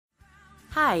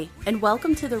Hi, and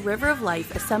welcome to the River of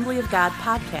Life Assembly of God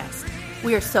podcast.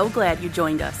 We are so glad you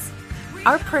joined us.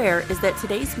 Our prayer is that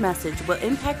today's message will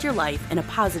impact your life in a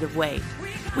positive way.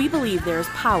 We believe there is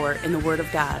power in the Word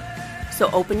of God. So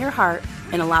open your heart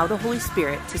and allow the Holy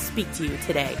Spirit to speak to you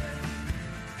today.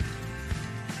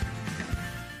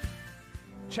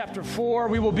 Chapter 4,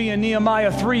 we will be in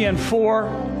Nehemiah 3 and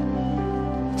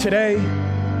 4 today.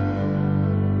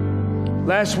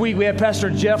 Last week we had Pastor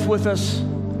Jeff with us.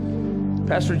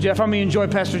 Pastor Jeff, how many enjoy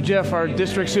Pastor Jeff, our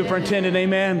district superintendent?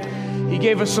 Amen. He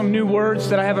gave us some new words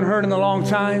that I haven't heard in a long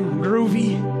time.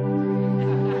 Groovy.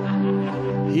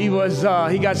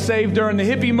 He got saved during the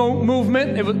hippie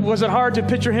movement. Was it hard to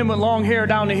picture him with long hair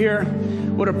down to here,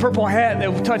 with a purple hat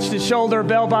that touched his shoulder,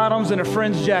 bell bottoms, and a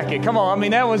fringed jacket? Come on, I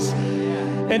mean that was.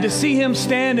 And to see him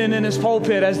standing in his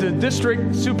pulpit as the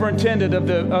district superintendent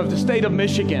of the state of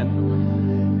Michigan.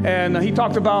 And he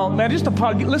talked about, man, listen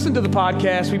to the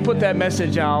podcast. We put that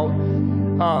message out.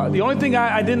 The only thing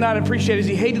I did not appreciate is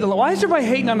he hated why is everybody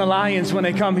hating on the Lions when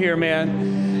they come here,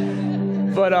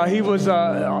 man? But he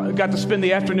got to spend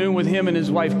the afternoon with him and his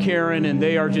wife, Karen, and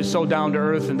they are just so down to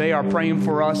earth, and they are praying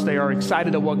for us. They are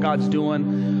excited at what God's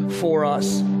doing for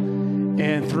us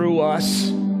and through us,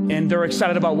 and they're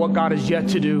excited about what God is yet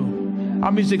to do.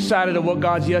 I'm just excited at what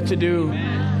God's yet to do.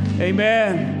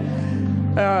 Amen.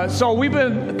 So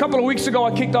a couple of weeks ago,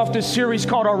 I kicked off this series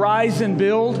called Arise and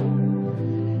Build.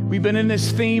 We've been in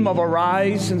this theme of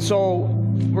Arise, and so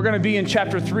we're going to be in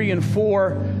chapter 3 and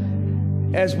 4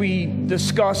 as we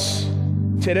discuss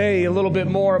today a little bit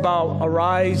more about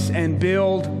Arise and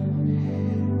Build.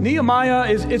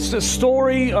 Nehemiah it's the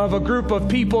story of a group of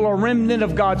people, a remnant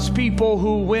of God's people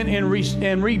who went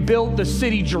and rebuilt the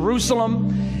city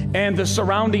Jerusalem and the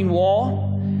surrounding wall.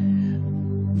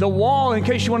 The wall, in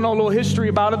case you want to know a little history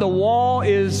about it, the wall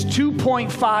is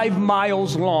 2.5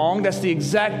 miles long. That's the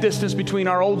exact distance between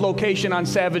our old location on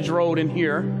Savage Road and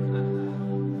here.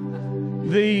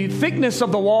 The thickness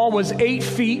of the wall was 8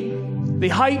 feet. The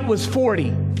height was 40.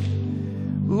 A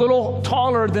little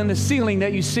taller than the ceiling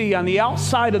that you see on the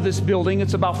outside of this building.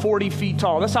 It's about 40 feet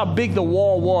tall. That's how big the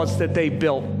wall was that they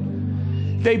built.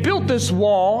 They built this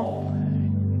wall.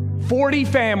 40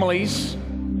 families,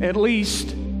 at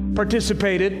least,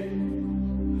 participated,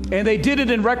 and they did it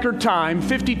in record time,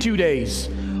 52 days.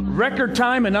 Record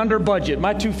time and under budget,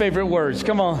 my two favorite words.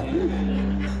 Come on.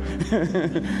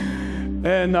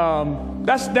 And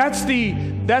that's the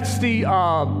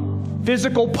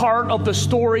physical part of the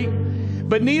story.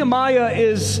 But Nehemiah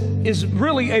is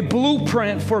really a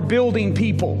blueprint for building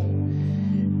people,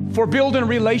 for building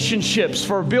relationships,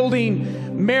 for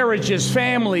building marriages,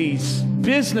 families,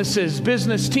 businesses,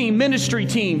 business team, ministry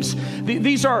teams.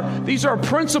 These are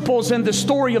principles in the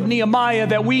story of Nehemiah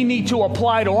that we need to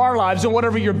apply to our lives and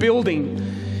whatever you're building.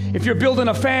 If you're building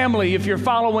a family, if you're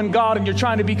following God and you're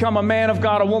trying to become a man of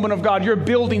God, a woman of God, you're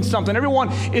building something.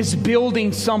 Everyone is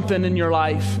building something in your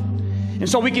life. And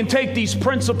so we can take these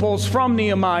principles from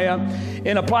Nehemiah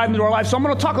and apply them to our life. So I'm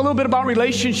going to talk a little bit about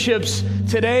relationships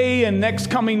today and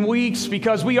next coming weeks,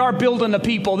 because we are building a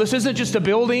people. This isn't just a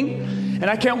building. And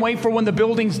I can't wait for when the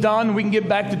building's done, we can get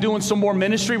back to doing some more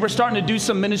ministry. We're starting to do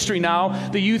some ministry now.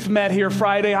 The youth met here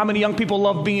Friday. How many young people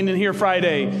love being in here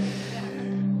Friday?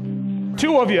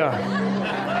 2 of you.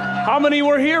 How many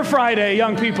were here Friday,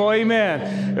 young people?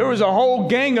 Amen. There was a whole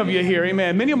gang of you here.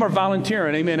 Amen. Many of them are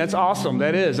volunteering. Amen. That's awesome.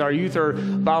 That is. Our youth are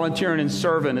volunteering and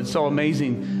serving. It's so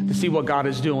amazing to see what God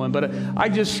is doing. But I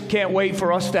just can't wait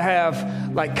for us to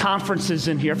have like conferences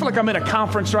in here. I feel like I'm in a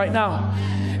conference right now.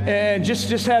 And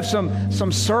just have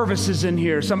some services in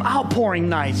here, some outpouring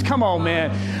nights. Come on,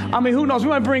 man. I mean, who knows?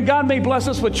 God may bless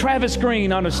us with Travis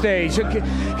Green on the stage.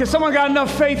 Can someone got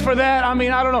enough faith for that? I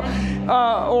mean, I don't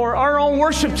know. Or our own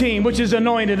worship team, which is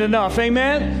anointed enough,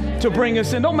 amen, to bring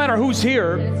us in. Don't matter who's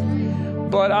here.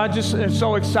 But I just am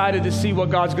so excited to see what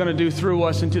God's going to do through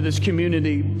us into this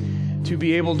community, to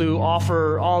be able to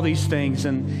offer all these things.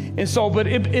 But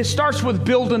it starts with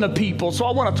building a people. So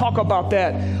I want to talk about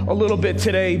that a little bit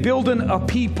today. Building a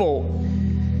people.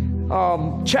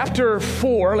 Chapter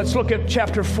 4, let's look at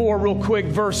chapter 4 real quick,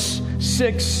 verse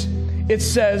 6. It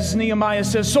says, Nehemiah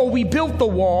says, "So we built the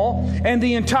wall, and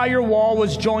the entire wall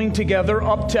was joined together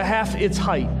up to half its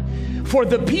height. For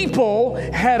the people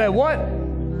had a" what?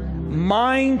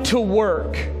 "Mind to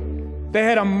work." They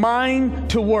had a mind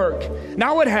to work.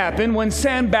 Now it happened when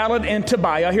Sanballat and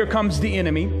Tobiah, here comes the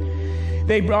enemy,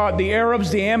 they brought the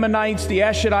Arabs, the Ammonites, the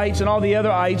Ashdodites, and all the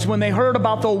other ites, when they heard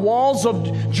about the walls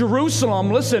of Jerusalem,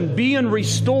 listen, being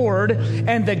restored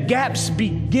and the gaps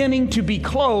beginning to be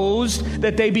closed,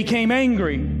 that they became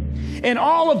angry. And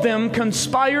all of them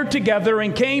conspired together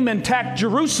and came and attacked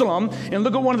Jerusalem. And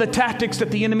look at one of the tactics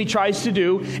that the enemy tries to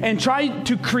do, and tried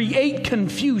to create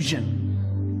confusion.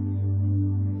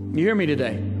 You hear me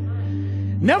today?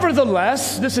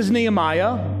 Nevertheless, this is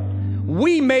Nehemiah,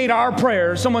 we made our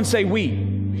prayer. Someone say we.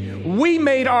 We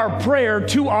made our prayer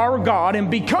to our God,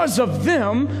 and because of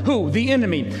them, who? The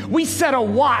enemy. We set a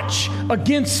watch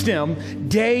against them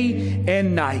day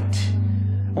and night.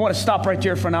 I want to stop right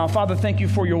there for now. Father, thank you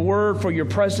for your word, for your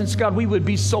presence. God, we would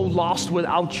be so lost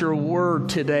without your word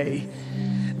today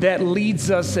that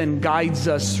leads us and guides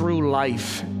us through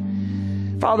life.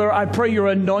 Father, I pray your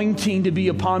anointing to be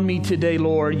upon me today,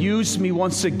 Lord. Use me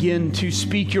once again to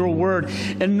speak your word.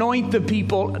 Anoint the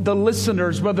people, the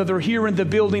listeners, whether they're here in the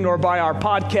building or by our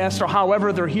podcast or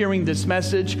however they're hearing this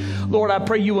message. Lord, I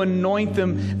pray you anoint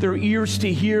them, their ears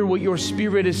to hear what your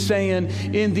Spirit is saying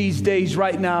in these days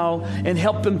right now, and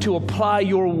help them to apply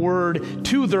your word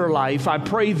to their life. I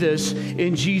pray this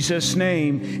in Jesus'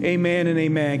 name. Amen and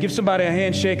amen. Give somebody a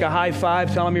handshake, a high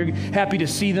five. Tell them you're happy to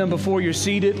see them before you're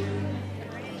seated.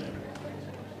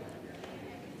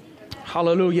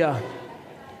 Hallelujah.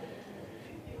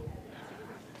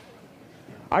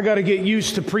 I got to get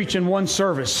used to preaching one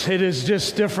service. It is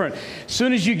just different. As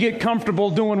soon as you get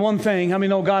comfortable doing one thing, I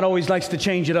mean, God always likes to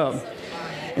change it up.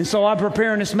 And so I'm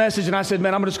preparing this message, and I said,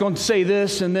 man, I'm just going to say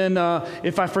this, and then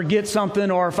if I forget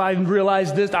something or if I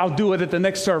realize this, I'll do it at the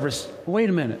next service. Wait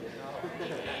a minute.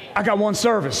 I got one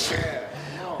service.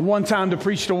 One time to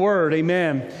preach the word.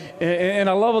 Amen. And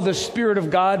I love the Spirit of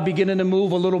God beginning to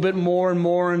move a little bit more and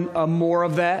more and more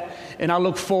of that. And I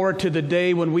look forward to the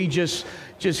day when we just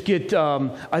get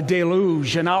a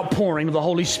deluge, an outpouring of the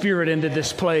Holy Spirit into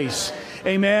this place.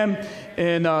 Amen.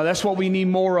 And that's what we need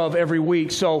more of every week.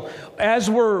 So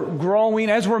as we're growing,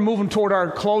 as we're moving toward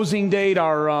our closing date,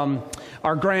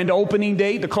 our grand opening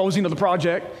date, the closing of the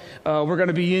project, we're going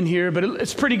to be in here, but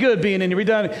it's pretty good being in here. We've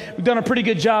done a pretty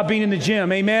good job being in the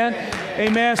gym. Amen.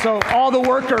 Amen. So all the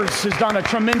workers has done a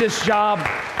tremendous job.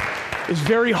 It's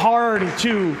very hard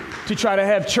to try to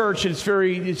have church.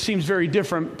 It seems very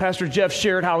different. Pastor Jeff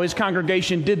shared how his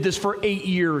congregation did this for 8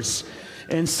 years,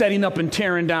 and setting up and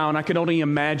tearing down. I can only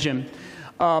imagine.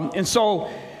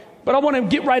 But I want to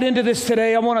get right into this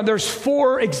today. There's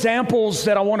 4 examples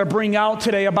that I want to bring out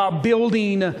today about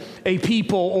building a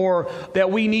people, or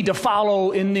that we need to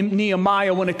follow in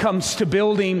Nehemiah when it comes to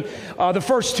building. The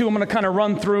first 2 I'm going to kind of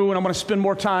run through, and I'm going to spend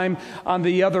more time on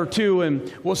the other 2,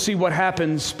 and we'll see what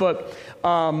happens. But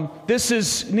this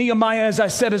is Nehemiah, as I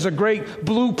said, is a great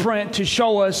blueprint to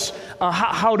show us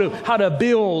how to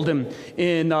build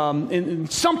in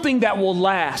something that will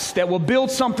last, that will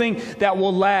build something that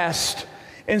will last.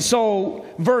 And so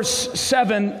verse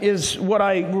 7 is what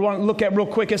I want to look at real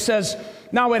quick. It says,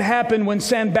 now it happened when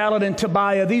Sanballat and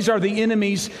Tobiah, these are the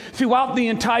enemies, throughout the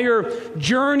entire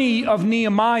journey of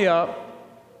Nehemiah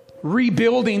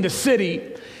rebuilding the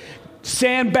city,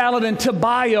 Sanballat and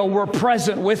Tobiah were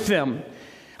present with them.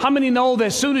 How many know that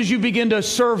as soon as you begin to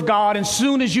serve God, and as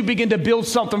soon as you begin to build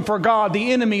something for God,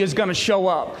 the enemy is going to show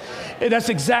up? That's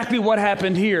exactly what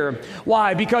happened here.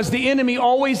 Why? Because the enemy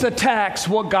always attacks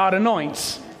what God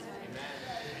anoints.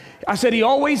 I said he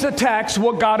always attacks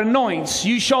what God anoints.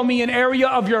 You show me an area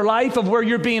of your life of where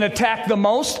you're being attacked the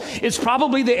most, it's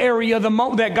probably the area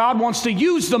that God wants to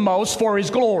use the most for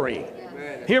his glory.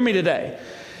 Amen. Hear me today.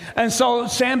 And so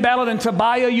Sanballat and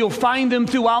Tobiah, you'll find them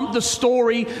throughout the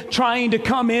story trying to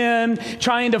come in,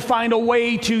 trying to find a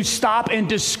way to stop and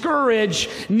discourage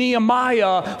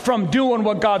Nehemiah from doing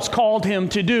what God's called him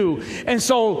to do. And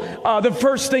so the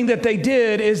first thing that they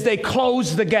did is they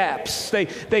closed the gaps.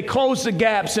 They closed the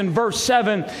gaps. In verse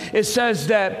 7, it says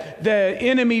that the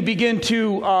enemy began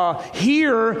to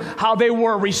hear how they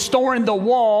were restoring the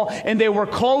wall and they were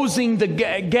closing the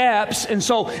gaps. And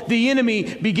so the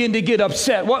enemy began to get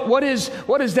upset. What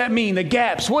does that mean? The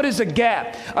gaps. What is a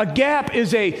gap? A gap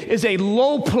is a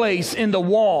low place in the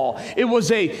wall. It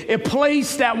was a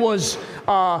place that was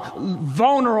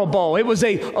vulnerable. It was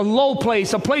a low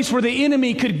place, a place where the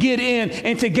enemy could get in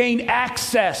and to gain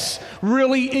access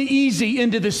really easy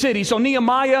into the city. So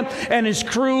Nehemiah and his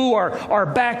crew are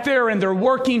back there and they're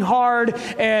working hard,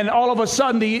 and all of a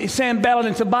sudden the Sanballat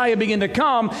and Tobiah begin to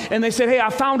come, and they said, hey, I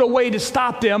found a way to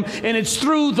stop them, and it's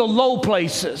through the low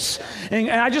places. And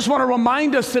I just want to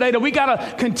remind us today that we got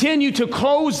to continue to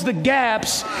close the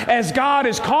gaps as God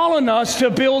is calling us to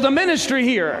build a ministry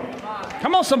here.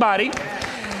 Come on, somebody.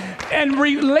 and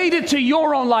relate it to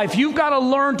your own life. You've got to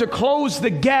learn to close the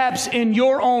gaps in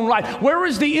your own life. Where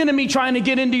is the enemy trying to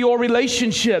get into your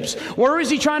relationships? Where is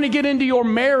he trying to get into your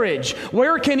marriage?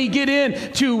 Where can he get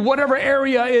into whatever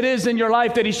area it is in your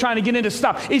life that he's trying to get into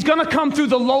stuff? He's going to come through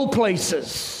the low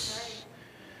places.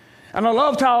 And I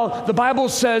loved how the Bible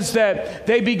says that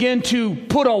they begin to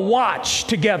put a watch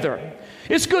together.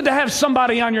 It's good to have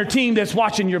somebody on your team that's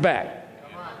watching your back.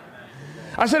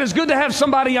 I said it's good to have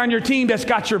somebody on your team that's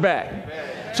got your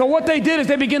back. So what they did is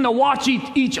they began to watch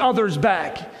each other's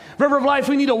back. River of Life,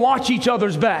 we need to watch each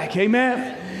other's back.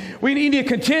 Amen. We need to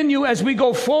continue as we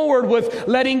go forward with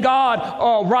letting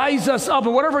God rise us up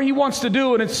and whatever he wants to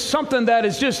do. And it's something that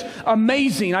is just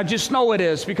amazing. I just know it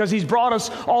is, because he's brought us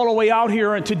all the way out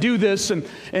here and to do this. And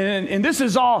this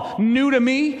is all new to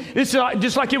me. It's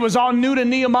just like it was all new to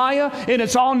Nehemiah, and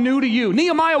it's all new to you.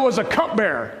 Nehemiah was a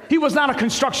cupbearer. He was not a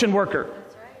construction worker.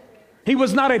 He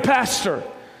was not a pastor.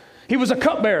 He was a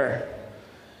cupbearer.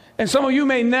 And some of you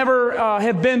may never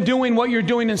have been doing what you're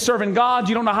doing in serving God.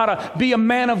 You don't know how to be a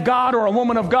man of God or a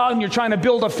woman of God, and you're trying to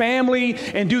build a family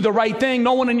and do the right thing.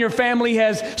 No one in your family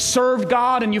has served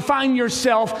God, and you find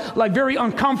yourself like very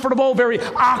uncomfortable, very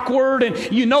awkward,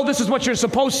 and you know this is what you're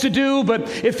supposed to do, but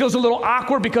it feels a little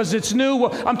awkward because it's new.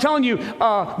 Well, I'm telling you,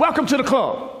 welcome to the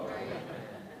club.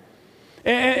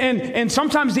 And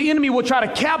sometimes the enemy will try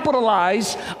to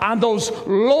capitalize on those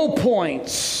low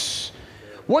points.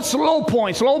 What's low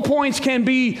points? Low points can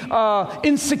be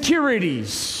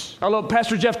insecurities. I love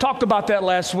Pastor Jeff talked about that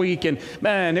last week, and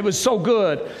man, it was so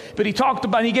good. But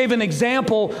he gave an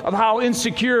example of how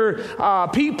insecure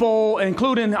people,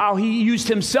 including how he used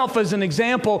himself as an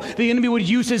example, the enemy would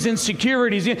use his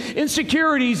insecurities.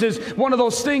 Insecurities is one of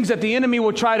those things that the enemy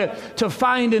will try to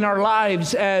find in our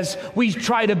lives as we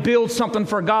try to build something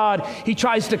for God. He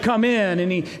tries to come in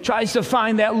and he tries to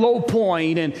find that low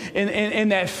point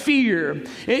and that fear. And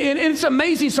it's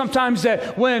amazing sometimes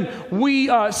that when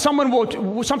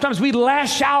sometimes we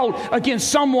lash out against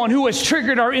someone who has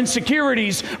triggered our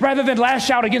insecurities rather than lash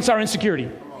out against our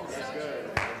insecurity.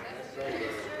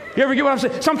 You ever get what I'm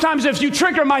saying? Sometimes if you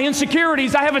trigger my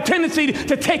insecurities, I have a tendency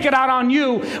to take it out on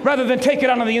you rather than take it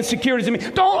out on the insecurities in me.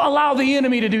 Don't allow the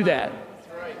enemy to do that.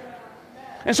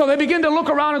 And so they begin to look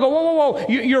around and go, whoa, whoa, whoa.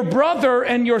 Your brother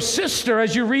and your sister,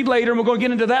 as you read later, and we're going to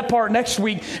get into that part next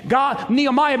week,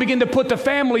 Nehemiah began to put the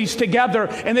families together,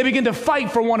 and they begin to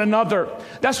fight for one another.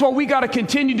 That's what we got to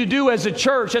continue to do as a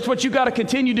church. That's what you got to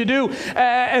continue to do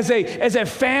as a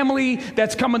family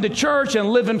that's coming to church and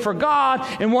living for God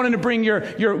and wanting to bring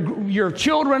your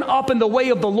children up in the way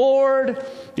of the Lord.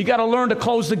 You got to learn to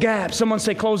close the gaps. Someone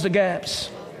say, close the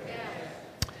gaps.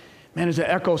 Man, there's an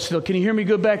echo still. Can you hear me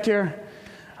good back there?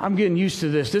 I'm getting used to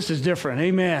this. This is different.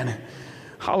 Amen.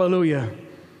 Hallelujah.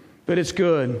 But it's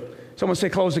good. Someone say,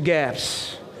 close the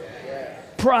gaps.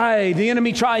 Pride. The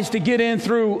enemy tries to get in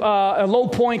through a low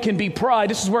point can be pride.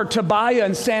 This is where Tobiah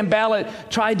and Sanballat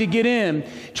tried to get in.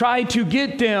 Tried to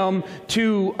get them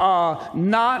to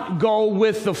not go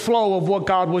with the flow of what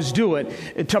God was doing.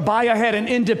 Tobiah had an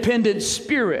independent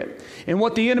spirit. And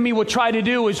what the enemy will try to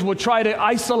do is will try to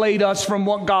isolate us from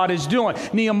what God is doing.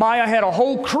 Nehemiah had a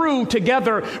whole crew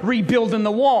together rebuilding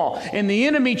the wall. And the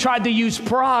enemy tried to use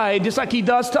pride, just like he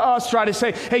does to us, try to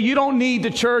say, hey, you don't need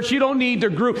the church. You don't need the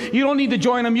group. You don't need to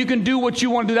join them. You can do what you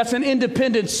want to do. That's an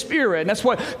independent spirit. And that's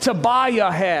what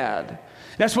Tobiah had.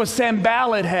 That's what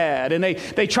Sanballat had. And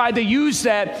they tried to use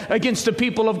that against the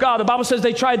people of God. The Bible says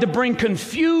they tried to bring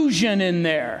confusion in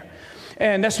there.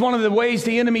 And that's one of the ways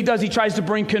the enemy does. He tries to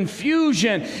bring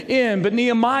confusion in. But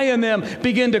Nehemiah and them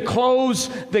begin to close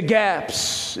the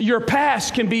gaps. Your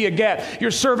past can be a gap.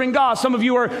 You're serving God. Some of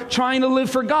you are trying to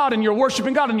live for God and you're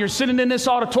worshiping God and you're sitting in this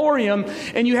auditorium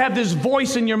and you have this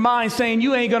voice in your mind saying,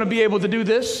 you ain't going to be able to do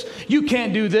this. You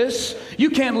can't do this.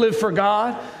 You can't live for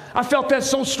God. I felt that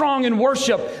so strong in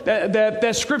worship,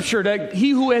 that scripture, that he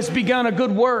who has begun a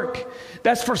good work.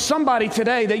 That's for somebody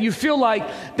today that you feel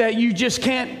like that you just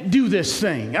can't do this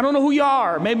thing. I don't know who you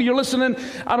are. Maybe you're listening.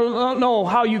 I don't know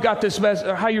how you got this message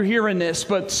or how you're hearing this,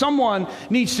 but someone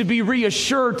needs to be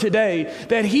reassured today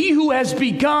that he who has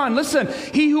begun, listen,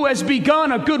 he who has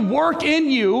begun a good work in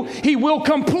you, he will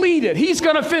complete it. He's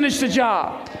going to finish the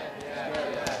job.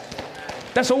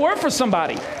 That's a word for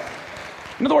somebody.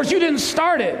 In other words, you didn't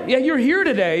start it. Yeah, you're here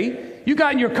today. You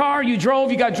got in your car, you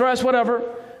drove, you got dressed,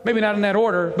 whatever. Maybe not in that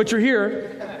order, but you're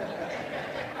here.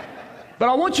 But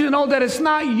I want you to know that it's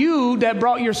not you that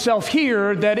brought yourself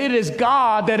here, that it is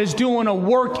God that is doing a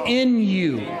work in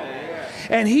you.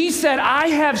 And he said, I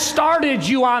have started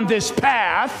you on this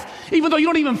path. Even though you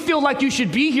don't even feel like you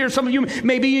should be here. Some of you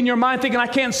may be in your mind thinking, I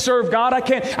can't serve God. I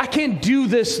can't do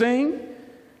this thing.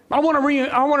 I want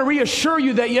to reassure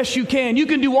you that yes, you can. You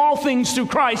can do all things through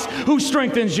Christ who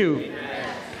strengthens you.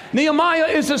 Nehemiah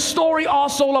is a story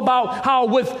also about how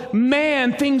with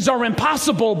man things are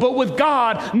impossible, but with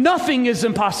God nothing is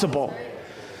impossible.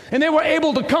 And they were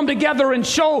able to come together and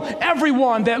show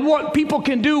everyone that what people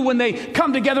can do when they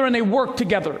come together and they work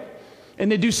together and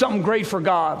they do something great for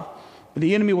God.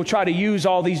 The enemy will try to use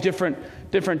all these different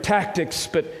tactics,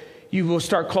 but you will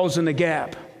start closing the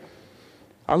gap.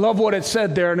 I love what it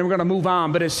said there, and then we're going to move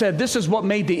on, but it said this is what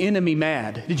made the enemy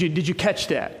mad. Did you catch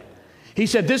that? He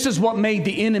said this is what made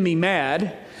the enemy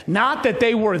mad. Not that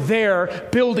they were there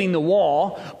building the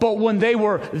wall, but when they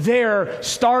were there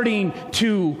starting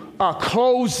to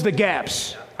close the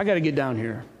gaps. I got to get down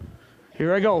here.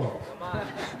 Here I go.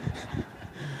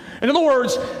 In other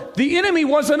words, the enemy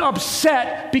wasn't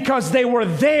upset because they were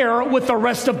there with the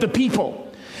rest of the people.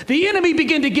 The enemy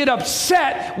began to get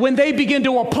upset when they begin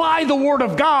to apply the Word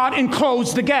of God and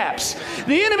close the gaps.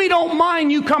 The enemy don't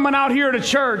mind you coming out here to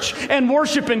church and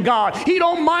worshiping God. He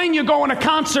don't mind you going to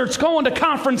concerts, going to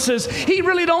conferences. He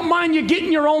really don't mind you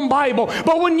getting your own Bible.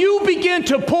 But when you begin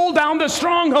to pull down the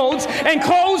strongholds and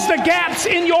close the gaps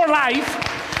in your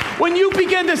life, when you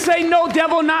begin to say, no,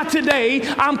 devil, not today,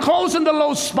 I'm closing the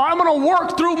low spot. I'm going to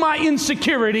work through my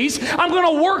insecurities. I'm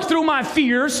going to work through my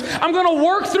fears. I'm going to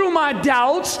work through my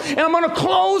doubts. And I'm going to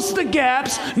close the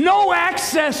gaps. No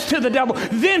access to the devil.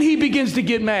 Then he begins to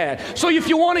get mad. So if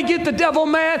you want to get the devil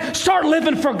mad, start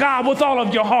living for God with all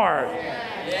of your heart.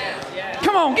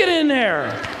 Come on, get in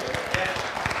there.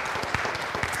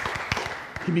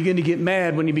 He began to get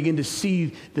mad when he began to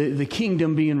see the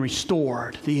kingdom being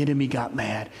restored. The enemy got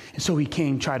mad. And so he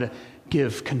came, try to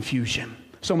give confusion.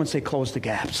 Someone say, close the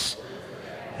gaps.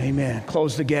 Amen.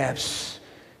 Close the gaps.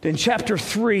 Then chapter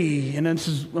 3, and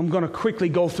I'm going to quickly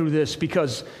go through this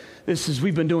because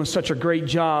we've been doing such a great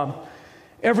job.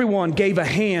 Everyone gave a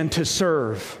hand to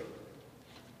serve.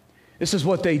 This is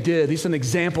what they did. This is an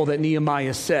example that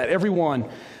Nehemiah set. Everyone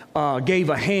gave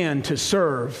a hand to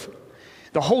serve.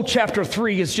 The whole chapter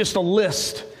 3 is just a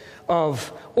list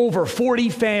of over 40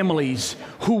 families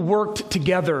who worked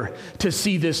together to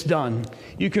see this done.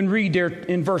 You can read there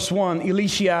in verse 1,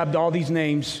 Eliashib, all these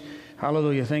names.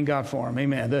 Hallelujah. Thank God for him.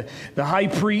 Amen. The high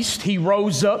priest, he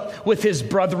rose up with his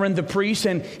brethren, the priests,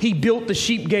 and he built the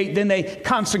sheep gate. Then they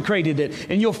consecrated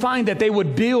it. And you'll find that they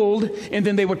would build and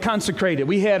then they would consecrate it.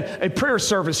 We had a prayer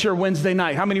service here Wednesday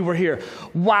night. How many were here?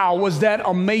 Wow, was that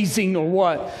amazing or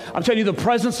what? I'm telling you, the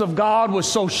presence of God was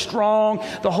so strong.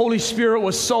 The Holy Spirit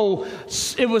was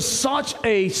it was such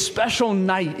a special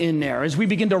night in there as we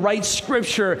begin to write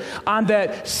scripture on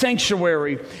that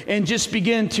sanctuary and just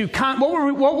begin to,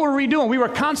 what were we doing? We were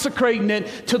consecrating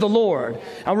it to the Lord.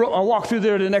 I walked through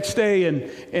there the next day,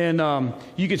 and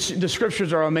you could see the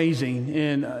scriptures are amazing.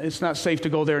 And it's not safe to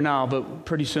go there now, but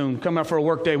pretty soon, come out for a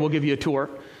work day, we'll give you a tour.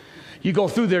 You go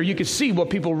through there, you can see what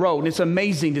people wrote, and it's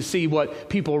amazing to see what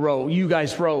people wrote. You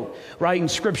guys wrote, writing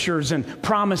scriptures and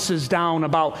promises down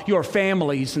about your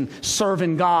families and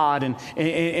serving God, and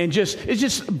it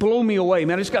just blew me away,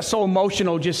 man. I just got so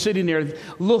emotional just sitting there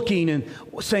looking and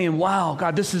saying, wow,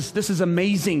 God, this is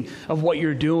amazing of what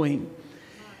you're doing.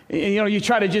 And, you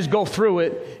try to just go through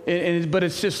it, but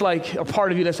it's just like a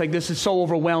part of you that's like, this is so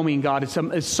overwhelming, God.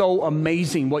 It's so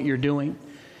amazing what you're doing.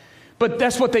 But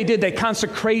that's what they did. They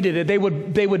consecrated it. They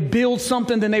would build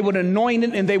something, then they would anoint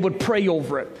it, and they would pray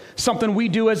over it. Something we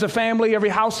do as a family. Every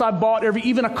house I bought,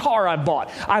 even a car I bought,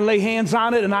 I lay hands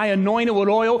on it and I anoint it with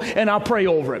oil and I'll pray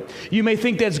over it. You may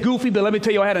think that's goofy, but let me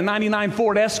tell you, I had a 99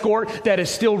 Ford Escort that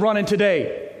is still running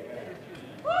today.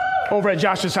 Over at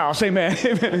Josh's house, amen.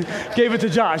 Gave it to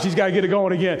Josh. He's got to get it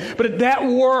going again. But that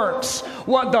works.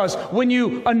 What does? When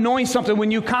you anoint something, when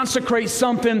you consecrate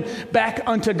something back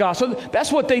unto God. So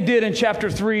that's what they did in chapter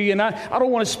 3. And I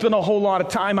don't want to spend a whole lot of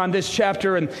time on this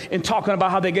chapter and talking about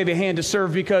how they gave a hand to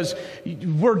serve, because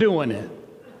we're doing it.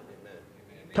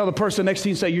 Tell the person next to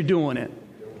you and say, you're doing it.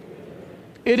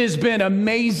 It has been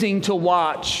amazing to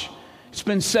watch. It's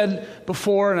been said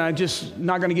before, and I'm just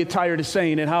not going to get tired of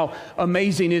saying it, how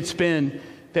amazing it's been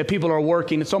that people are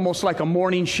working. It's almost like a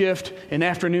morning shift, an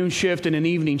afternoon shift, and an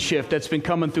evening shift that's been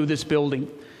coming through this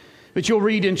building. But you'll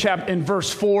read in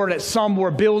verse 4 that some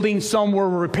were building, some were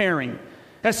repairing.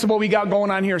 That's what we got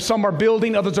going on here. Some are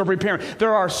building, others are repairing.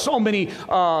 There are so many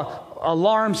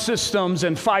alarm systems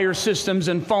and fire systems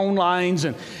and phone lines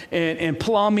and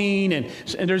plumbing, and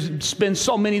there's been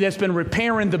so many that's been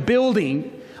repairing the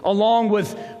building, along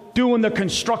with doing the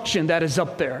construction that is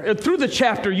up there. Through the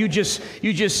chapter, you just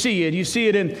see it. You see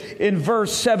it in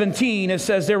verse 17. It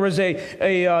says there was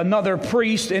another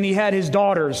priest, and he had his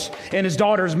daughters, and his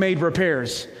daughters made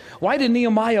repairs. Why did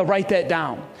Nehemiah write that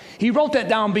down? He wrote that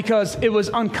down because it was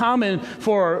uncommon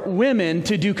for women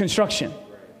to do construction.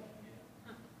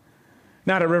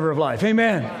 Not at River of Life.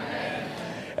 Amen.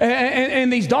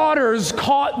 And these daughters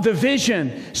caught the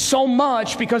vision so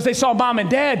much because they saw mom and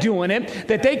dad doing it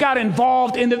that they got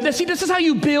involved in this. See, this is how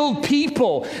you build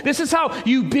people. This is how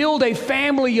you build a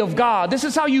family of God. This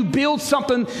is how you build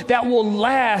something that will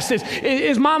last.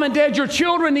 Is mom and dad, your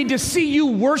children need to see you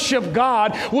worship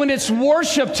God when it's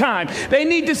worship time. They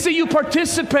need to see you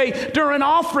participate during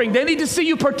offering. They need to see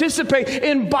you participate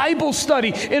in Bible study,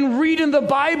 in reading the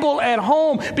Bible at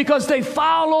home, because they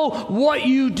follow what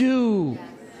you do.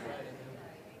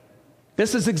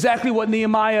 This is exactly what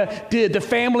Nehemiah did. The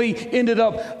family ended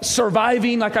up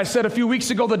surviving, like I said a few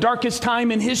weeks ago, the darkest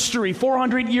time in history,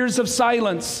 400 years of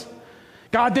silence.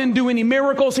 God didn't do any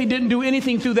miracles. He didn't do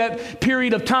anything through that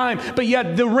period of time. But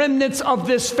yet the remnants of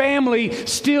this family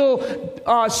still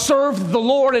served the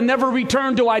Lord and never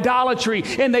returned to idolatry.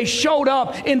 And they showed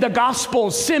up in the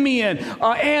Gospels. Simeon,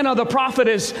 Anna the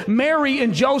prophetess, Mary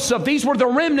and Joseph. These were the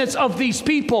remnants of these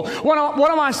people.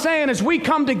 What am I saying is we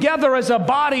come together as a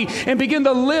body and begin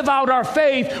to live out our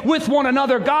faith with one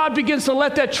another. God begins to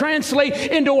let that translate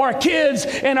into our kids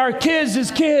and our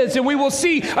kids' kids. And we will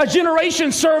see a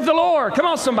generation serve the Lord. Come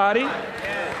on, somebody.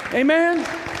 Amen.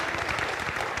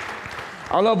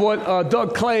 I love what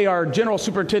Doug Clay, our general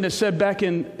superintendent, said back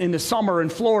in the summer in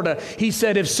Florida. He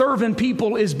said, if serving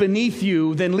people is beneath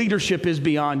you, then leadership is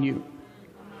beyond you.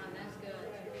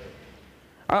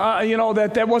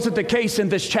 That wasn't the case in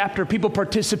this chapter. People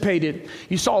participated.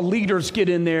 You saw leaders get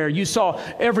in there. You saw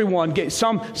everyone get.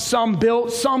 Some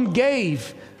built, some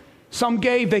gave. Some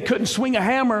gave. They couldn't swing a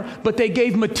hammer, but they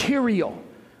gave material.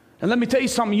 And let me tell you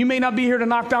something, you may not be here to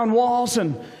knock down walls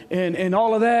and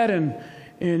all of that.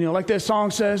 And like that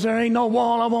song says, there ain't no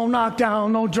wall I won't knock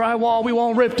down, no drywall we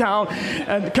won't rip down,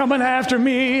 coming after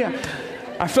me.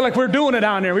 I feel like we're doing it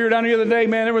down there. We were down here the other day,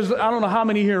 man. There was, I don't know how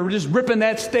many here. We're just ripping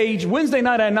that stage. Wednesday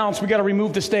night I announced we got to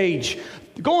remove the stage.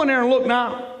 Go in there and look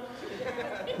now.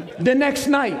 The next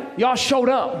night, y'all showed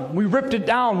up. We ripped it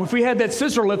down. If we had that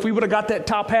scissor lift, we would have got that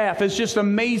top half. It's just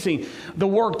amazing the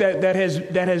work that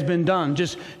has been done.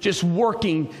 Just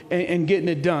working and getting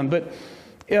it done. But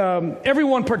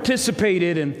everyone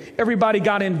participated and everybody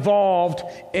got involved,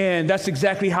 and that's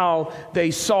exactly how they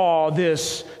saw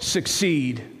this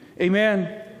succeed.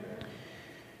 Amen.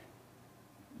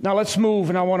 Now let's move,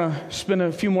 and I want to spend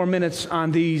a few more minutes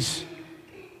on these.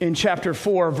 In chapter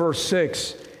 4, verse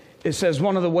 6. It says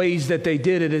one of the ways that they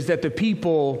did it is that the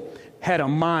people had a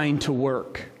mind to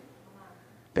work.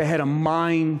 They had a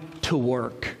mind to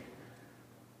work.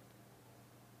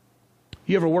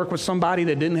 You ever work with somebody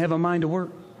that didn't have a mind to work?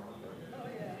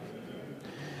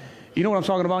 You know what I'm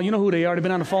talking about? You know who they are. They've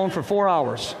been on the phone for 4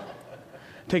 hours.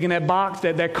 Taking that box,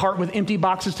 that cart with empty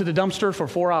boxes to the dumpster for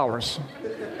 4 hours.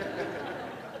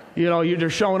 They're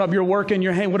showing up, you're working,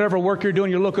 whatever work you're doing,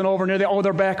 you're looking over and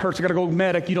their back hurts, I got to go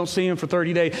medic. You don't see them for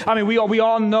 30 days. I mean, we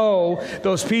all know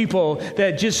those people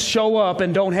that just show up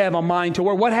and don't have a mind to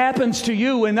work. What happens to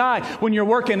you and I when you're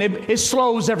working? It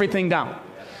slows everything down.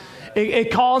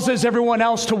 It causes everyone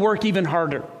else to work even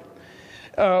harder.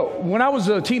 When I was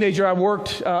a teenager,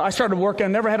 I started working. I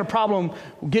never had a problem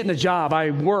getting a job. I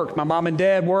worked. My mom and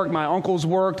dad worked. My uncles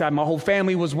worked. My whole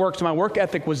family worked. So my work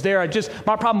ethic was there.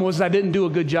 My problem was I didn't do a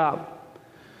good job.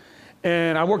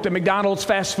 And I worked at McDonald's,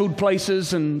 fast food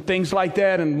places, and things like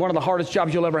that. And one of the hardest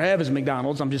jobs you'll ever have is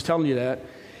McDonald's. I'm just telling you that.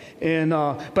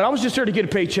 But I was just there to get a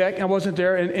paycheck. I wasn't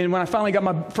there. And when I finally got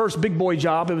my first big boy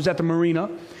job, it was at the marina.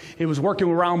 It was working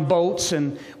around boats,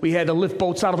 and we had to lift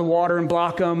boats out of the water and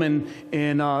block them.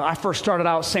 And I first started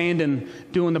out sanding,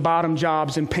 doing the bottom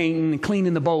jobs and painting and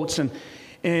cleaning the boats.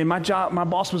 And my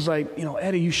boss was like,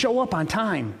 Eddie, you show up on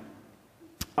time,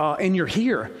 and you're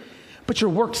here, but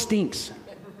your work stinks.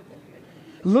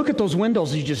 Look at those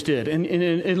windows you just did, and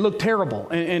it looked terrible.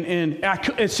 And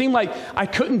it seemed like I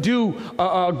couldn't do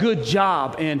a good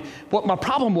job. And what my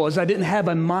problem was, I didn't have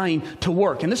a mind to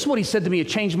work. And this is what he said to me. It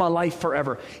changed my life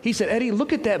forever. He said, Eddie,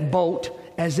 look at that boat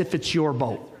as if it's your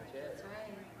boat.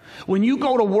 When you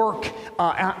go to work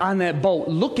on that boat,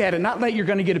 look at it, not that you're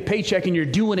going to get a paycheck and you're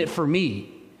doing it for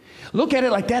me. Look at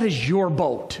it like that is your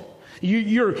boat.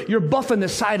 You're buffing the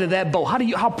side of that boat.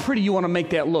 How pretty you want to make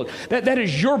that look. That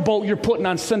is your boat you're putting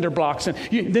on cinder blocks. And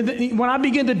when I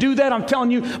begin to do that, I'm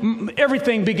telling you,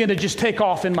 everything began to just take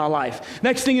off in my life.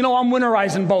 Next thing you know, I'm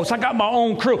winterizing boats. I got my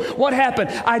own crew. What happened?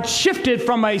 I shifted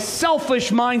from a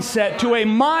selfish mindset to a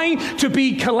mind to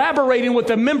be collaborating with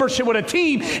the membership with a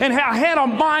team, and I had a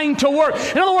mind to work.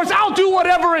 In other words, I'll do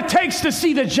whatever it takes to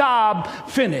see the job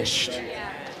finished.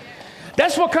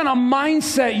 That's what kind of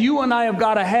mindset you and I have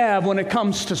got to have when it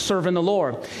comes to serving the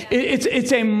Lord.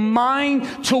 It's a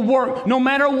mind to work. No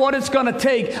matter what it's going to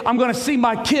take, I'm going to see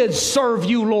my kids serve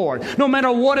you, Lord. No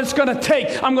matter what it's going to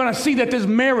take, I'm going to see that this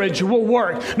marriage will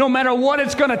work. No matter what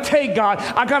it's going to take, God,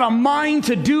 I got a mind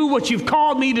to do what you've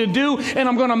called me to do, and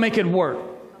I'm going to make it work.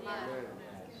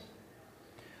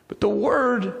 But the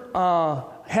word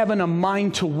having a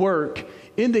mind to work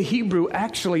in the Hebrew,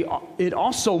 actually, it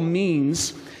also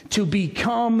means to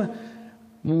become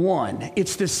one.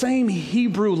 It's the same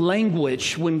Hebrew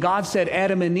language when God said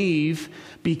Adam and Eve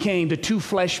the two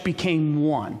flesh became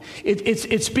one.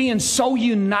 It's being so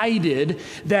united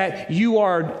that you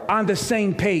are on the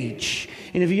same page.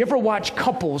 And if you ever watch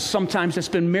couples sometimes that's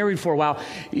been married for a while,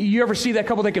 you ever see that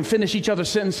couple that can finish each other's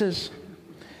sentences?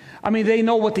 I mean, they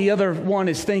know what the other one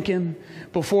is thinking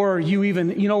before you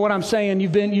even, you know what I'm saying?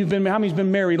 How many's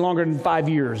been married longer than 5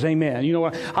 years? Amen. You know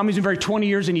what? How many's been married 20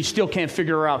 years and you still can't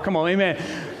figure her out? Come on, amen.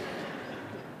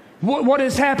 What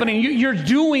is happening? You're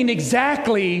doing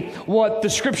exactly what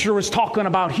the scripture was talking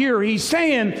about here. He's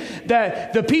saying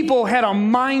that the people had a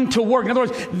mind to work. In other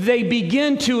words, they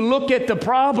begin to look at the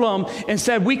problem and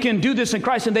said, we can do this in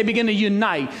Christ, and they begin to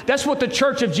unite. That's what the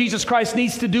church of Jesus Christ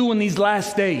needs to do in these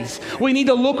last days. We need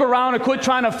to look around and quit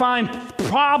trying to find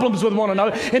problems with one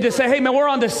another and to say, hey man, we're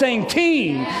on the same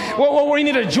team. We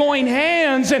need to join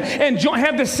hands and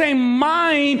have the same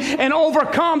mind and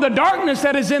overcome the darkness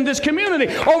that is in this community.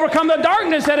 Overcome the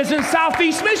darkness that is in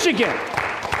Southeast Michigan.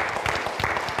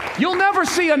 You'll never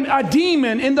see a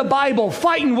demon in the Bible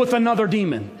fighting with another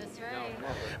demon. That's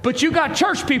right. But you got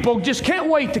church people just can't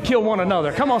wait to kill one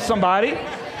another. Come on, somebody.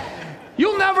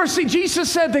 You'll never see,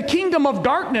 Jesus said the kingdom of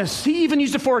darkness, he even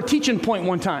used it for a teaching point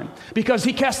one time because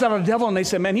he cast out a devil and they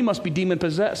said, man, he must be demon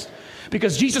possessed.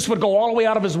 Because Jesus would go all the way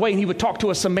out of his way and he would talk to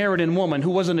a Samaritan woman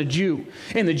who wasn't a Jew.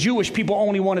 And the Jewish people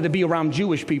only wanted to be around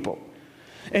Jewish people.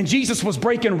 And Jesus was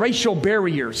breaking racial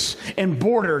barriers and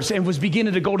borders and was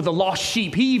beginning to go to the lost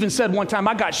sheep. He even said one time,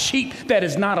 I got sheep that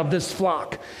is not of this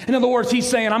flock. In other words, he's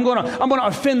saying, I'm going to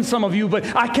offend some of you, but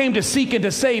I came to seek and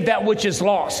to save that which is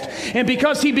lost. And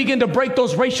because he began to break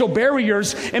those racial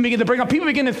barriers and began to bring up, people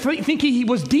began to think he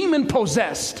was demon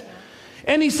possessed.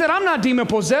 And he said, I'm not demon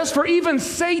possessed, for even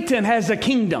Satan has a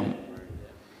kingdom.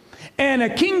 And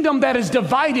a kingdom that is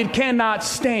divided cannot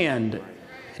stand.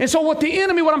 And so what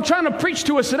I'm trying to preach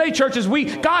to us today, church, is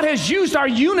God has used our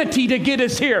unity to get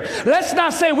us here. Let's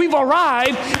not say we've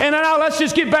arrived and now let's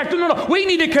just get back to, no. We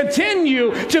need to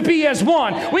continue to be as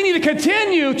one. We need to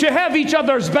continue to have each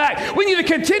other's back. We need to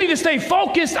continue to stay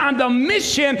focused on the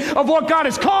mission of what God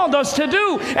has called us to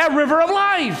do at River of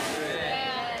Life.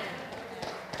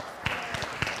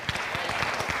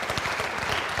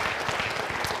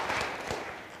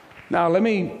 Now, let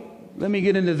me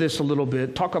get into this a little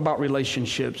bit, talk about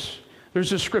relationships.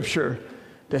 There's a scripture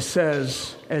that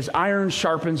says, as iron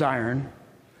sharpens iron,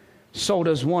 so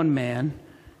does one man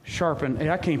sharpen. Hey,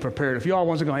 I came prepared. If y'all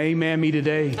wasn't going to amen me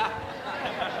today.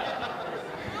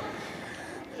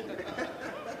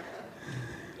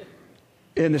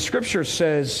 And the scripture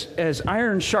says, as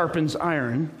iron sharpens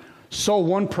iron, so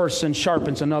one person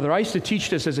sharpens another. I used to teach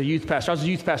this as a youth pastor. I was a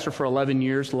youth pastor for 11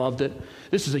 years, loved it.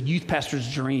 This is a youth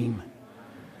pastor's dream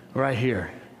right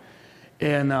here.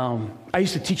 And I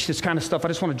used to teach this kind of stuff. I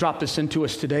just want to drop this into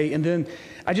us today. And then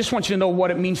I just want you to know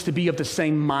what it means to be of the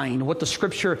same mind, what the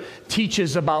scripture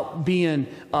teaches about being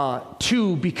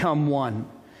two become one.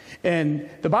 And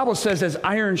the Bible says, as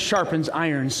iron sharpens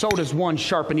iron, so does one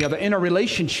sharpen the other. In a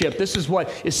relationship, this is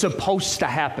what is supposed to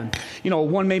happen. You know,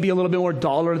 one may be a little bit more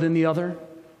duller than the other.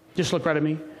 Just look right at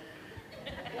me.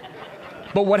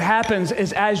 But what happens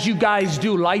is as you guys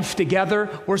do life together,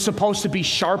 we're supposed to be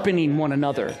sharpening one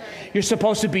another. You're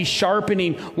supposed to be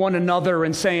sharpening one another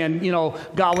and saying, you know,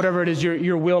 God, whatever it is,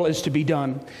 your will is to be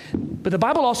done. But the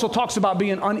Bible also talks about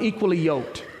being unequally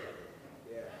yoked.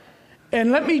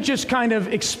 And let me just kind of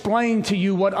explain to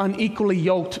you what unequally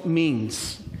yoked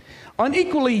means.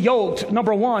 Unequally yoked,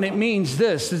 number one, it means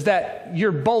this, is that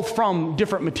you're both from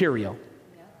different material.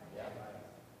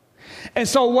 And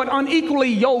so what unequally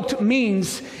yoked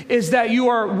means is that you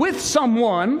are with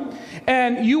someone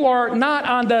and you are not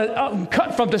on the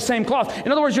cut from the same cloth.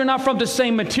 In other words, you're not from the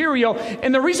same material.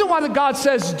 And the reason why the God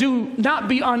says do not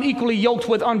be unequally yoked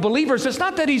with unbelievers, it's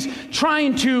not that he's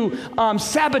trying to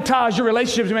sabotage your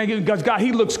relationships because God,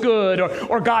 he looks good,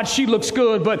 or God, she looks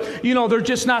good, but you know, they're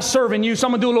just not serving you. So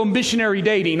I'm gonna do a little missionary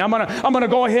dating. I'm gonna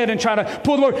go ahead and try to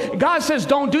pull the Lord. God says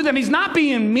don't do that. He's not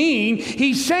being mean.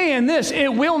 He's saying this,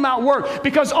 it will not work,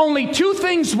 because only two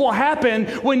things will happen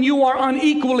when you are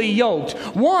unequally yoked.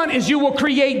 One is you will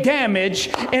create damage,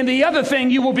 and the other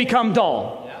thing, you will become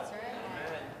dull.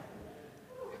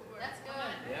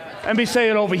 Let me say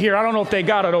it over here. I don't know if they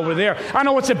got it over there. I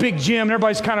know it's a big gym.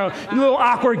 Everybody's kind of a little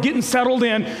awkward getting settled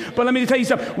in. But let me tell you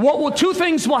something. Two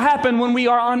things will happen when we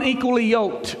are unequally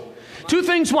yoked. Two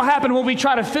things will happen when we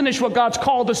try to finish what God's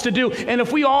called us to do. And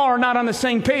if we all are not on the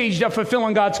same page of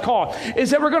fulfilling God's call, is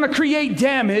that we're going to create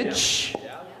damage.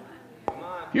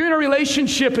 You're in a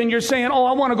relationship and you're saying, oh,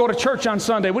 I want to go to church on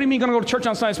Sunday. What do you mean you're going to go to church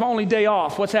on Sunday? It's my only day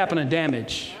off. What's happening?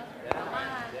 Damage.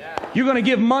 You're going to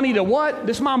give money to what?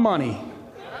 This is my money.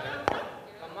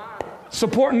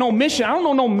 Supporting no mission. I don't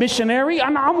know no missionary.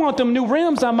 I want them new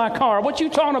rims on my car. What you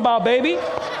talking about, baby?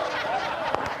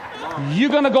 You're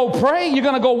going to go pray? You're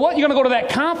going to go what? You're going to go to that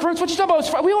conference? What you talking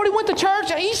about? We already went to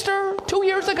church at Easter 2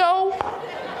 years ago.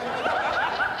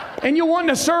 And you're wanting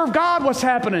to serve God. What's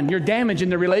happening? You're damaging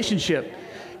the relationship.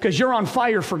 Because you're on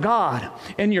fire for God,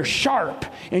 and you're sharp,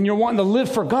 and you're wanting to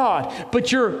live for God,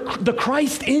 but you're the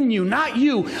Christ in you, not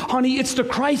you. Honey, it's the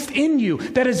Christ in you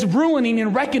that is ruining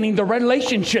and reckoning the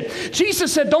relationship.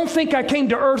 Jesus said, don't think I came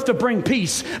to earth to bring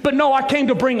peace, but no, I came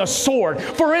to bring a sword.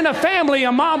 For in a family,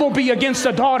 a mom will be against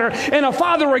a daughter, and a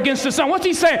father against a son. What's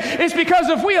he saying? It's because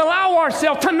if we allow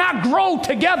ourselves to not grow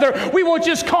together, we will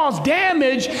just cause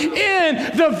damage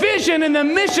in the vision and the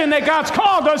mission that God's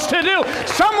called us to do.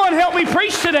 Someone help me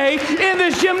preach today in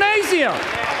this gymnasium.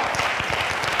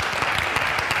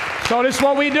 So this is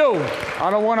what we do. I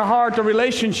don't want to hurt the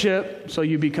relationship, so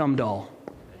you become dull.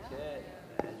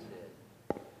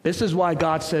 This is why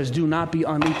God says do not be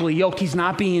unequally yoked. He's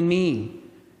not being mean.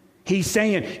 He's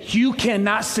saying you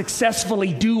cannot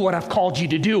successfully do what I've called you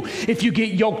to do if you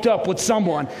get yoked up with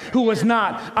someone who is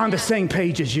not on the same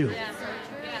page as you.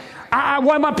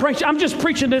 Why am I preaching? I'm just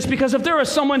preaching this because if there is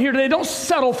someone here today, don't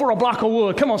settle for a block of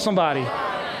wood. Come on, somebody.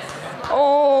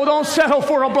 Oh, don't settle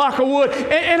for a block of wood.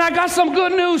 And I got some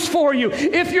good news for you.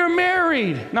 If you're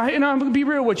married, now I'm going to be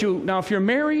real with you. Now, if you're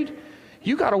married,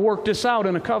 you got to work this out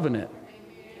in a covenant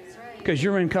because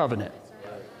you're in covenant.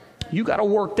 You got to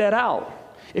work that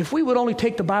out. If we would only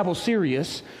take the Bible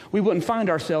serious, we wouldn't find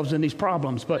ourselves in these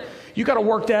problems. But you got to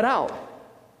work that out.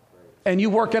 And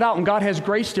you work it out, and God has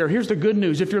grace there. Here's the good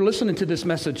news. If you're listening to this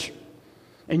message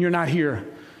and you're not here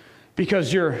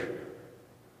because you're...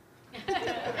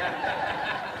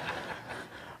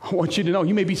 I want you to know,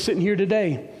 you may be sitting here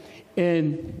today,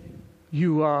 and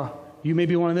you may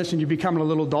be one of this, and you're becoming a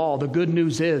little dull. The good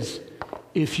news is,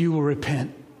 if you will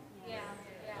repent,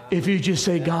 if you just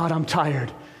say, God, I'm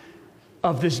tired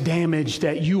of this damage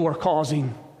that you are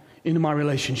causing into my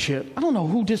relationship. I don't know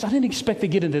who this, I didn't expect to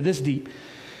get into this deep.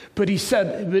 But he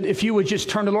said that if you would just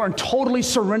turn to the Lord and totally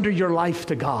surrender your life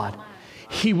to God,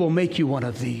 he will make you one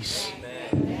of these.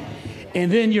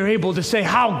 And then you're able to say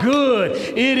how good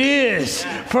it is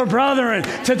for brethren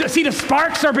to see the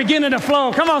sparks are beginning to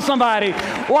flow. Come on, somebody.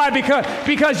 Why?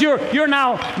 Because you're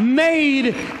now made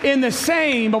in the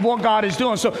same of what God is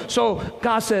doing. So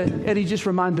God said, Eddie, just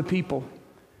remind the people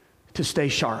to stay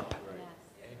sharp.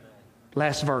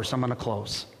 Last verse, I'm going to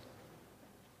close.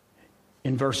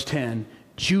 In verse 10,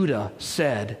 Judah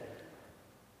said,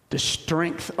 the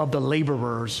strength of the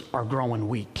laborers are growing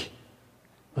weak.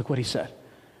 Look what he said.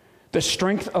 The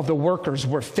strength of the workers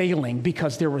were failing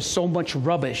because there was so much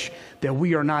rubbish that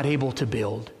we are not able to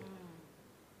build.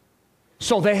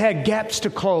 So they had gaps to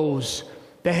close.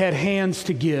 They had hands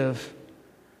to give.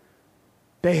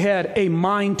 They had a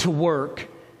mind to work.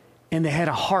 And they had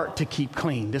a heart to keep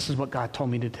clean. This is what God told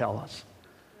me to tell us.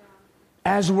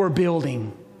 As we're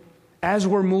building, as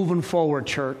we're moving forward,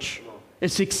 church,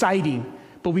 it's exciting,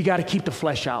 but we got to keep the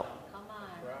flesh out.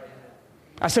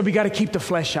 I said we got to keep the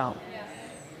flesh out.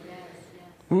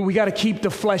 We got to keep the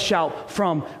flesh out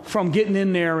from getting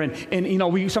in there. And you know,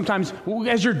 we sometimes,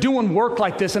 as you're doing work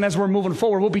like this and as we're moving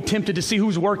forward, we'll be tempted to see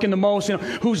who's working the most, you know,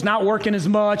 who's not working as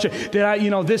much.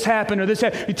 This happened or this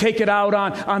happened. You take it out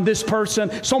on this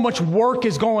person. So much work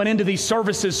is going into these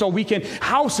services so we can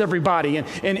house everybody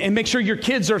and make sure your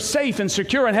kids are safe and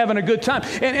secure and having a good time.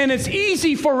 And it's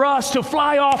easy for us to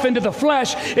fly off into the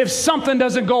flesh if something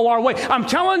doesn't go our way. I'm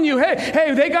telling you,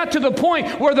 hey, they got to the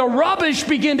point where the rubbish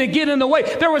began to get in the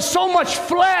way. there was so much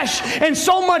flesh and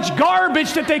so much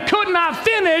garbage that they could not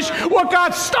finish what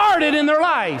God started in their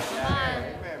life.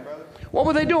 What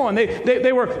were they doing?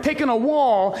 They were taking a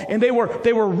wall and they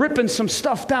were ripping some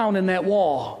stuff down in that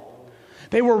wall.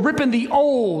 They were ripping the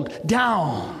old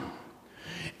down.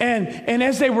 And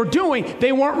as they were doing,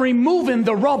 they weren't removing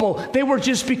the rubble. They were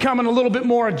just becoming a little bit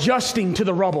more adjusting to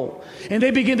the rubble. And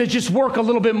they began to just work a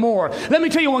little bit more. Let me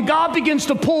tell you, when God begins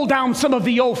to pull down some of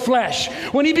the old flesh,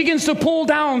 when He begins to pull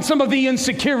down some of the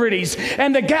insecurities,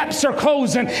 and the gaps are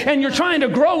closing, and you're trying to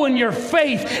grow in your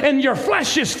faith, and your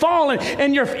flesh is falling,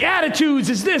 and your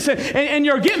attitudes is this, and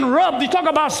you're getting rubbed. You talk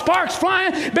about sparks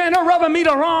flying. Man, they're rubbing me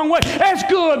the wrong way. That's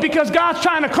good, because God's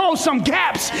trying to close some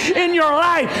gaps in your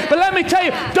life. But let me tell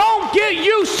you, don't get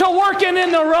used to working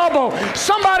in the rubble.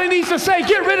 Somebody needs to say,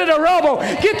 get rid of the rubble.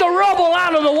 Get the rubble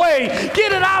out of the way.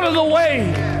 Get it out of the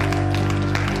way.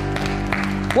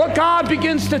 What God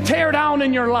begins to tear down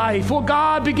in your life, what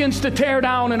God begins to tear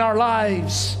down in our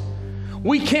lives,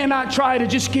 we cannot try to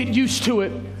just get used to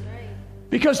it.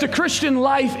 Because the Christian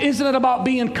life isn't about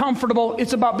being comfortable.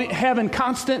 It's about having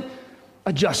constant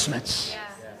adjustments.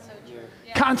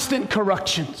 Constant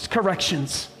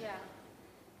corrections.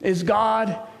 Is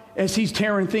God, as He's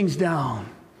tearing things down,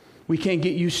 we can't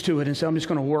get used to it and say, I'm just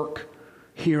going to work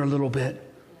here a little bit.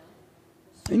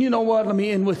 And you know what? Let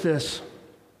me end with this.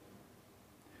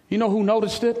 You know who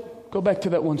noticed it? Go back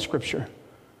to that one scripture.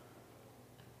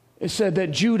 It said that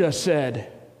Judah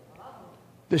said,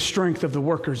 the strength of the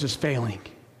workers is failing.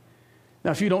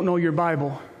 Now, if you don't know your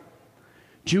Bible,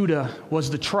 Judah was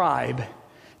the tribe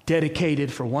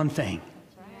dedicated for one thing: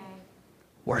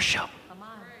 worship.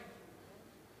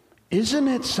 Isn't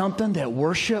it something that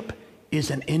worship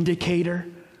is an indicator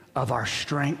of our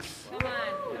strength? Come on.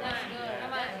 That's good.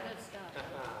 Come on. Good stuff.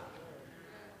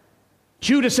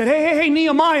 Judah said, hey,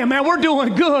 Nehemiah, man, we're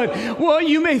doing good. Well,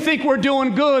 you may think we're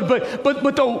doing good, but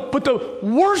the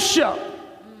worship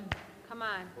come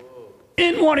on.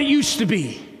 Isn't what it used to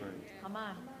be. Come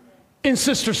on. In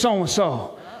sister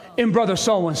so-and-so, in brother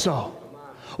so-and-so.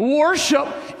 Worship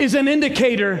is an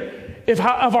indicator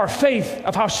of our faith,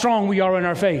 of how strong we are in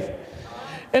our faith.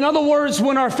 In other words,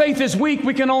 when our faith is weak,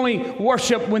 we can only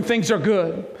worship when things are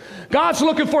good. God's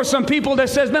looking for some people that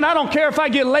says, man, I don't care if I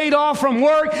get laid off from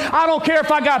work. I don't care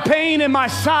if I got pain in my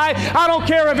side. I don't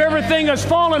care if everything is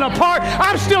falling apart.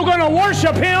 I'm still going to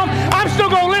worship Him. I'm still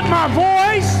going to lift my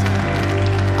voice.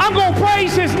 I'm going to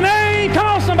praise His name. Come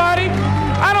on, somebody.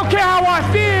 I don't care how I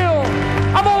feel.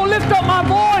 I'm going to lift up my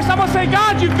voice. I'm going to say,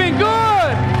 God, you've been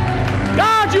good.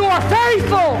 God, you are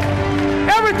faithful.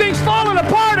 Everything's falling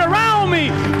apart around me.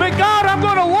 But God, I'm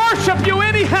going to worship you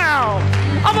anyhow.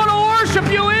 I'm going to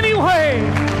worship you anyway.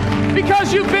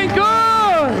 Because you've been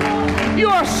good. You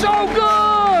are so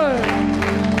good.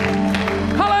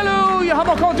 Hallelujah. How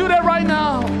about go do that right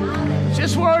now?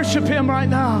 Just worship Him right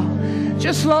now.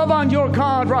 Just love on your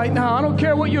God right now. I don't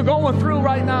care what you're going through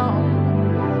right now.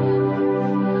 I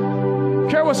don't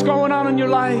care what's going on in your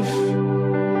life.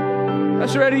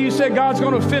 That's ready. You said God's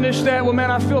going to finish that. Well, man,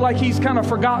 I feel like He's kind of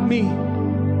forgot me.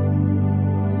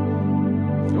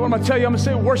 What I'm going to tell you, I'm going to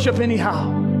say worship anyhow.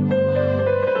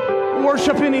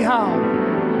 Worship anyhow.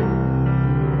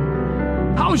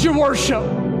 How's your worship?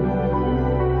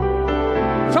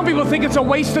 Some people think it's a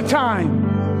waste of time.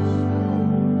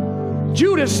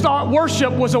 Judas thought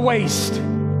worship was a waste.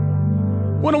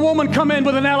 When a woman come in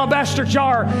with an alabaster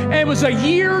jar, and it was a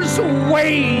year's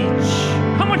wage.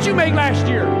 How much you make last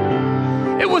year?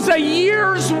 It was a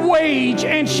year's wage,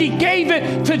 and she gave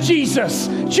it to Jesus.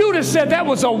 Judas said that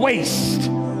was a waste.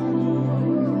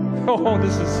 Oh,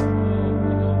 this is...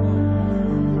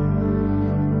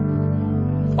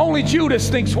 Only Judas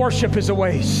thinks worship is a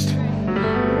waste.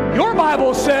 Your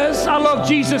Bible says, I love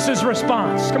Jesus'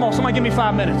 response. Come on, somebody give me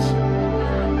 5 minutes.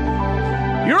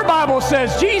 Your Bible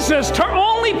says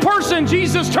only person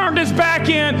Jesus turned His back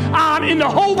on in the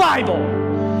whole Bible.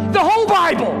 The whole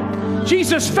Bible.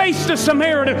 Jesus faced a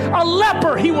Samaritan, a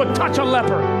leper. He would touch a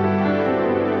leper.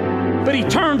 But He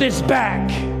turned His back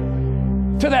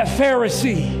to that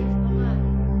Pharisee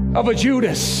of a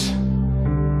Judas.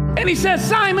 And He said,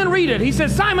 Simon, read it. He said,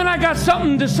 Simon, I got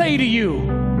something to say to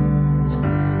you.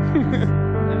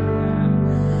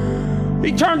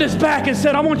 He turned His back and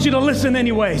said, I want you to listen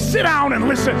anyway. Sit down and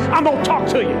listen. I'm going to talk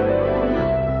to you.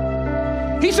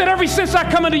 He said, ever since I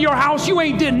come into your house, you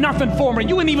ain't did nothing for me.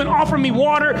 You didn't even offer me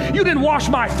water. You didn't wash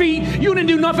my feet. You didn't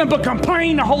do nothing but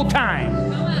complain the whole time.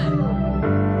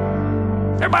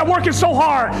 Everybody working so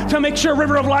hard to make sure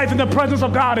River of Life and the presence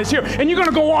of God is here. And you're going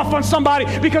to go off on somebody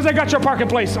because they got your parking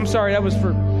place. I'm sorry, that was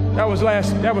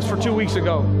for 2 weeks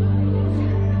ago.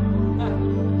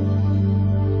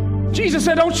 Jesus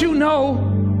said, don't you know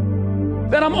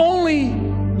that I'm only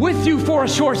with you for a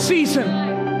short season.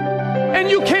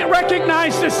 And you can't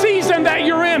recognize the season that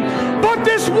you're in. But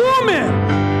this woman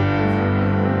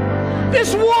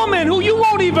who you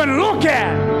won't even look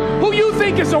at, who you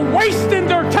think is a wasting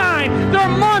their time, their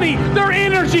money, their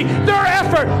energy, their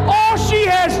effort, all she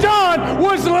has done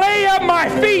was lay at my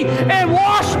feet and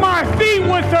wash my feet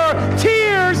with her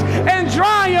tears and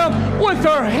dry them with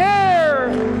her hair.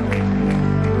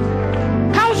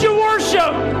 How's your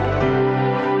worship?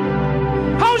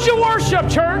 How's your worship,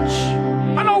 church?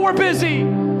 I know we're busy.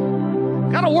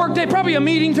 Got a work day, probably a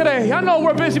meeting today. I know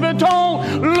we're busy, but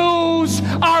don't lose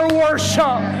our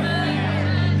worship.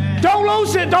 Don't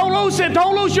lose it. Don't lose it.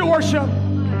 Don't lose your worship.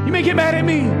 You may get mad at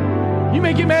me. You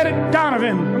may get mad at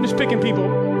Donovan. I'm just picking people.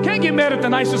 Can't get mad at the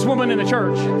nicest woman in the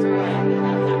church.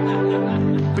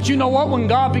 But you know what? When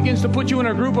God begins to put you in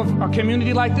a group of a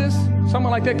community like this,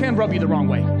 someone like that can rub you the wrong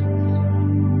way.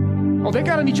 Oh, they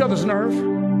got on each other's nerve.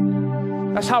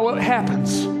 That's how it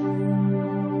happens.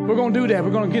 We're going to do that.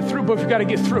 We're going to get through, but we've got to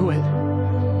get through it.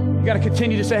 You got to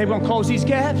continue to say, hey, we're going to close these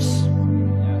gaps.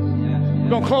 We're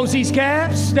going to close these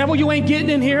gaps. Devil, you ain't getting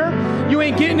in here. You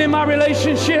ain't getting in my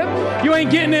relationship. You ain't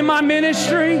getting in my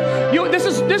ministry.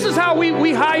 This is how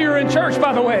we hire in church,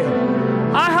 by the way.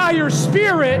 I hire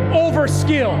spirit over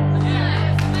skill.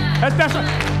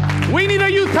 We need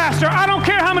a youth pastor. I don't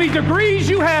care how many degrees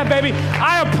you have, baby.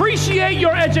 I appreciate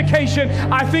your education.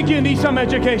 I think you need some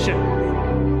education.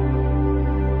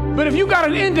 But if you got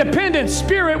an independent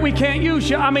spirit, we can't use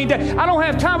you. I mean, I don't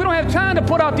have time. We don't have time to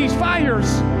put out these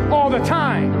fires all the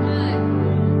time.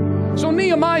 So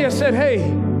Nehemiah said,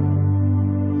 hey,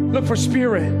 look for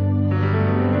spirit.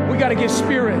 We got to get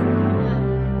spirit.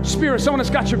 Spirit, someone that's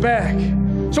got your back.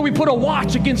 So we put a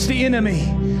watch against the enemy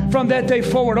from that day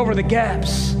forward over the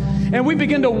gaps. And we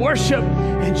begin to worship.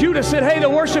 And Judah said, hey, the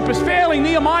worship is failing.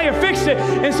 Nehemiah fixed it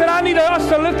and said, I need us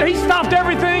to lift it. He stopped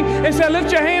everything and said, lift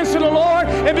your hands to the Lord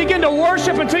and begin to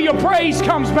worship until your praise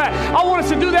comes back. I want us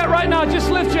to do that right now.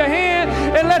 Just lift your hand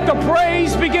and let the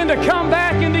praise begin to come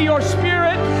back into your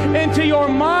spirit, into your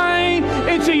mind,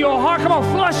 into your heart. Come on,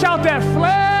 flush out that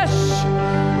flesh.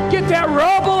 Get that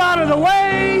rubble out of the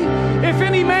way. If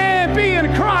any man be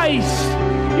in Christ,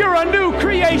 you're a new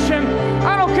creation.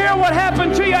 I don't care what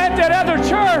happened to you at that other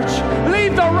church.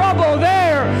 Leave the rubble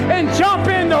there and jump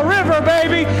in the river,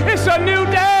 baby. It's a new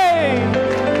day.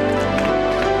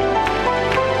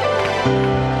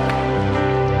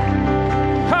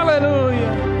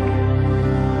 Hallelujah.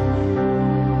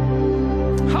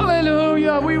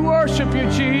 Hallelujah. We worship you,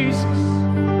 Jesus.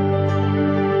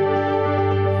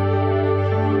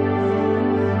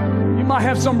 You might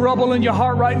have some rubble in your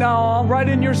heart right now, right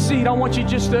in your seat. I want you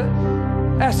just to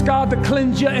ask God to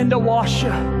cleanse you and to wash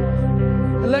you.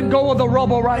 And let go of the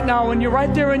rubble right now. When you're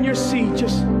right there in your seat,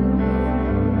 just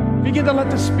begin to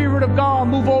let the Spirit of God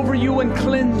move over you and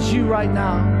cleanse you right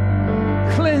now.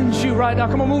 Cleanse you right now.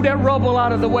 Come on, move that rubble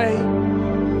out of the way.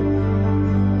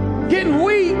 Getting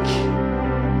weak.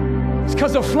 It's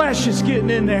because the flesh is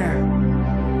getting in there.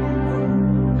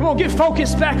 Come on, get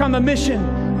focused back on the mission.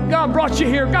 God brought you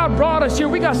here. God brought us here.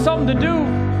 We got something to do.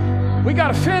 We got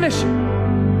to finish it.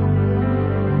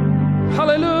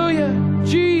 Hallelujah.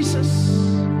 Jesus.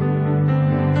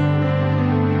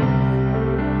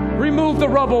 Remove the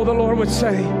rubble, the Lord would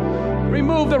say.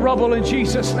 Remove the rubble in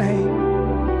Jesus' name.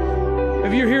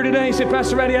 If you're here today and say,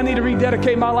 Pastor Randy, I need to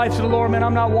rededicate my life to the Lord, man.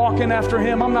 I'm not walking after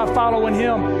Him. I'm not following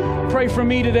Him. Pray for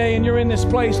me today, and you're in this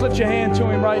place. Lift your hand to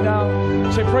Him right now.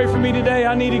 Say, pray for me today.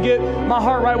 I need to get my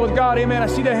heart right with God. Amen. I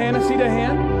see that hand. I see that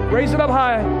hand. Raise it up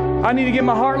high. I need to get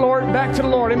my heart, Lord, back to the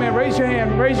Lord. Amen. Raise your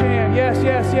hand. Raise your hand. Yes,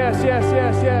 yes, yes, yes,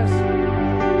 yes, yes.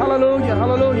 Hallelujah.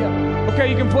 Hallelujah.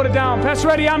 Okay, you can put it down. Pastor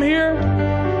Eddie, I'm here.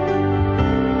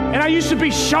 And I used to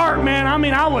be sharp, man. I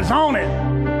mean, I was on it.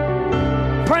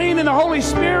 Praying in the Holy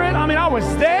Spirit. I mean, I was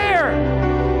there.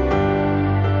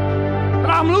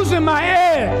 But I'm losing my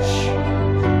edge.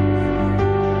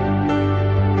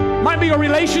 Might be a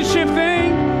relationship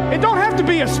thing. It don't have to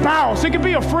be a spouse. It could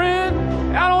be a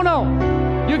friend. I don't know.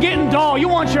 You're getting dull. You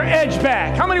want your edge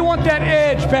back. How many want that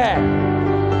edge back?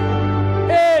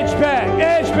 Edge back,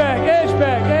 edge back, edge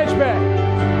back, edge back.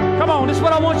 Come on, this is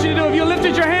what I want you to do. If you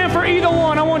lifted your hand for either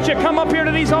one, I want you to come up here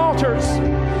to these altars.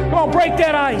 Come on, break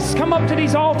that ice. Come up to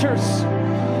these altars.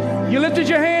 You lifted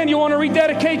your hand. You want to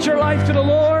rededicate your life to the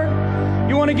Lord.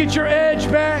 You want to get your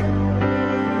edge back.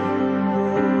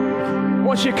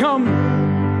 Once you come,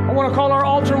 I want to call our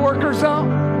altar workers up.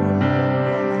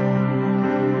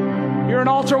 You're an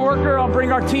altar worker. I'll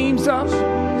bring our teams up.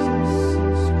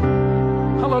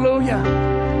 Hallelujah.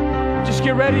 Just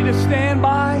get ready to stand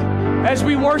by. As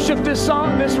we worship this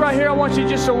song, this right here, I want you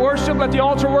just to worship. Let the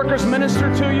altar workers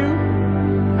minister to you.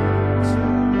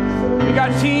 We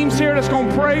got teams here that's going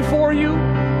to pray for you.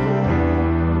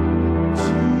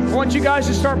 I want you guys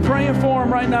to start praying for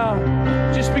them right now.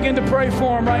 Just begin to pray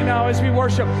for them right now as we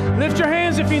worship. Lift your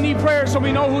hands if you need prayer so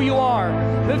we know who you are.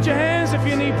 Lift your hands if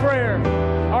you need prayer.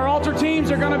 Our altar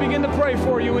teams are going to begin to pray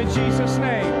for you in Jesus'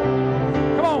 name.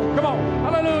 Come on, come on.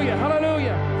 Hallelujah,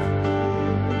 hallelujah.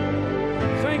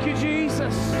 Thank you,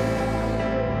 Jesus.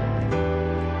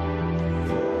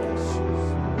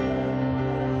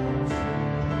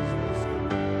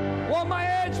 Want my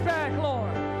edge back,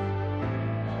 Lord.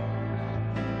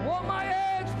 Want my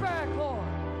edge back, Lord.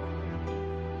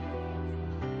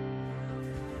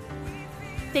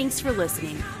 Thanks for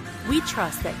listening. We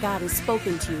trust that God has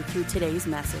spoken to you through today's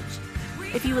message.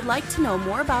 If you would like to know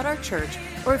more about our church,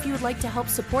 or if you would like to help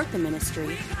support the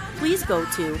ministry, please go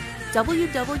to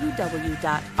www.rol-ag.org.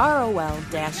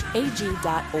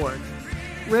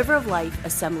 River of Life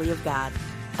Assembly of God,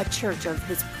 a church of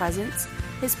His presence,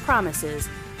 His promises,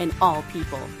 and all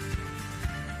people.